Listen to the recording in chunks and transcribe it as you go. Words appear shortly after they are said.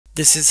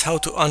This is how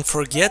to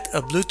unforget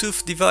a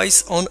Bluetooth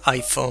device on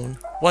iPhone.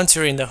 Once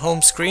you're in the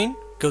home screen,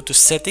 go to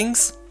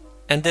Settings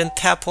and then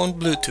tap on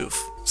Bluetooth.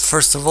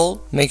 First of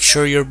all, make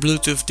sure your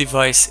Bluetooth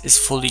device is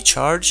fully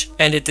charged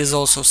and it is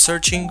also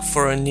searching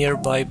for a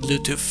nearby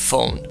Bluetooth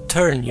phone.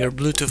 Turn your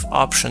Bluetooth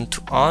option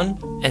to on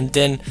and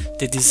then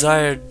the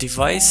desired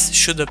device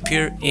should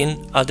appear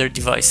in other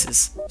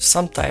devices.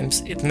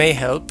 Sometimes it may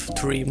help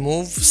to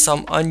remove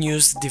some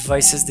unused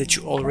devices that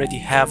you already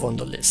have on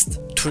the list.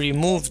 To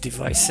remove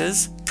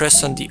devices,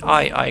 press on the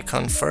eye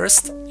icon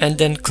first and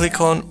then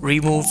click on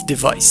Remove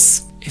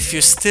Device. If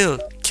you still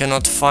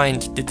cannot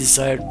find the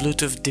desired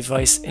Bluetooth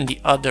device in the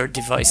other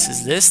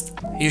devices list,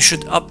 you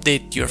should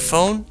update your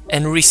phone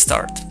and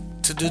restart.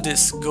 To do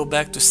this, go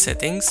back to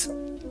Settings,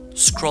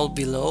 scroll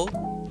below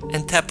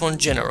and tap on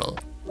General.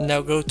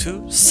 Now go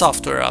to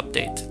Software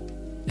Update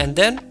and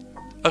then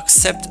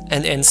Accept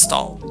and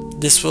Install.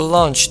 This will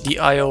launch the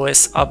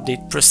iOS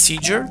update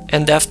procedure,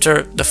 and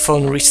after the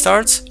phone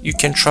restarts, you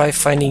can try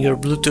finding your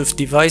Bluetooth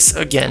device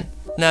again.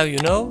 Now you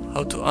know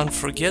how to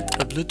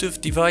unforget a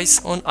Bluetooth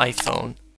device on iPhone.